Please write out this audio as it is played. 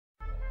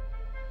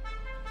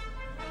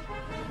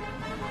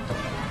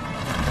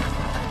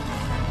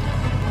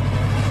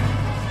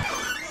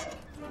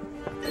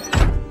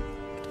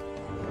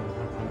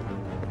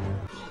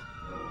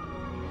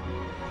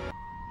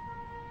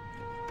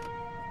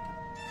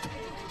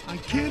I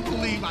can't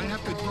believe I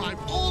have to drive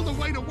all the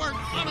way to work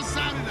on a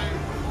Saturday.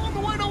 All the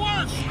way to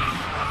work!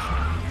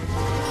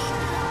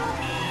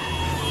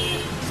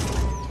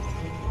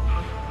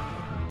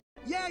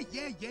 Yeah,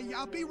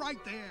 I'll be right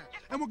there.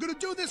 And we're gonna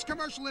do this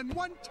commercial in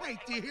one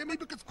take, do you hear me?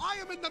 Because I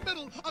am in the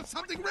middle of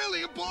something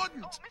really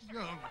important.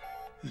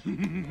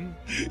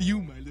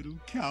 You, my little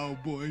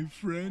cowboy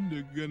friend,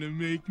 are gonna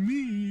make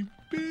me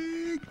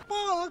big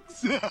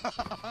bucks.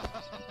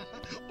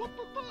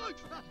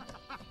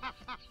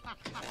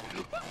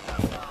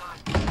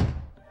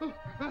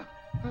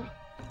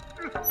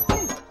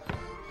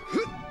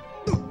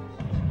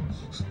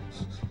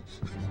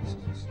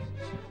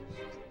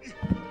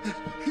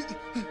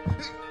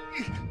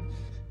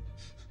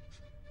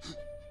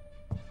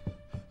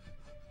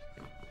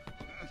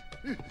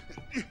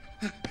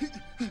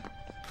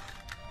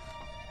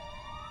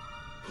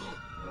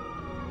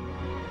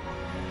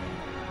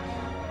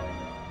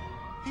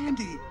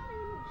 Andy.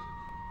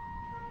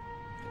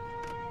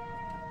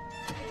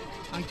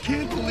 I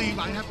can't believe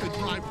I have to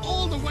drive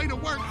all the way to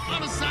work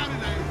on a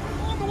Saturday.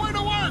 All the way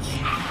to work!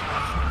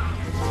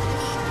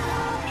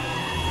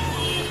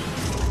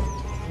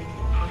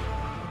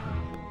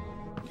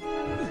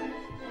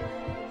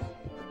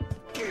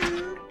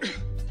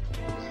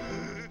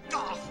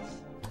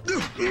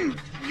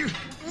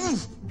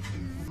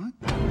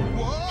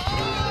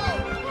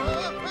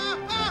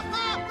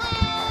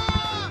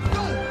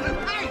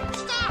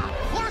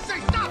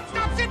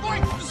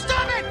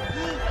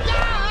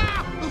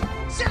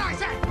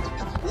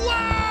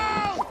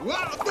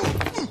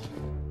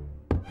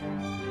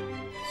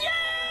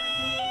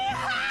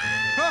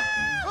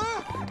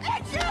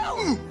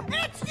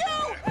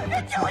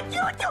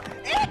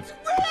 It's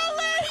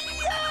really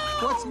you!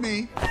 What's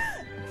me?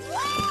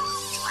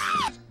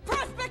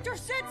 Prospector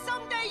said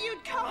someday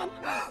you'd come.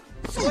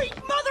 Sweet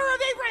mother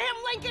of Abraham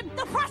Lincoln,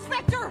 the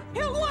prospector!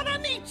 He'll want to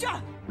meet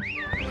ya!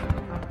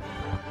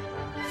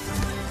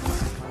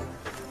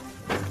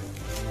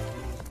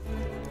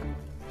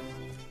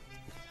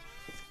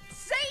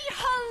 Say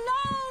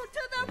hello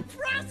to the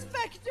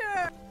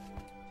prospector!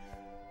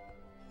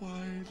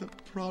 Why, the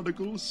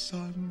prodigal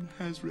son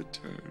has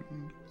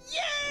returned. Yeah!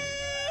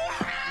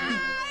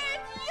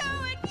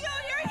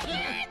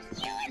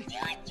 It's you!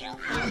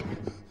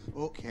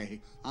 Okay,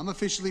 I'm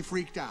officially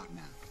freaked out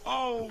now.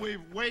 Oh,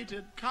 we've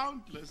waited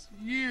countless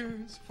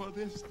years for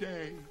this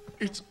day.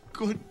 It's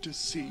good to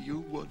see you,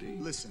 Woody.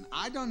 Listen,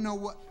 I don't know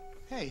what...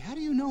 Hey, how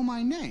do you know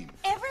my name?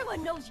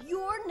 Everyone knows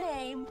your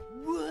name,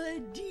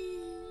 Woody.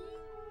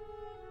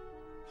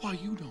 Why,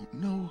 you don't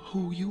know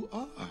who you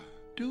are,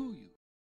 do you?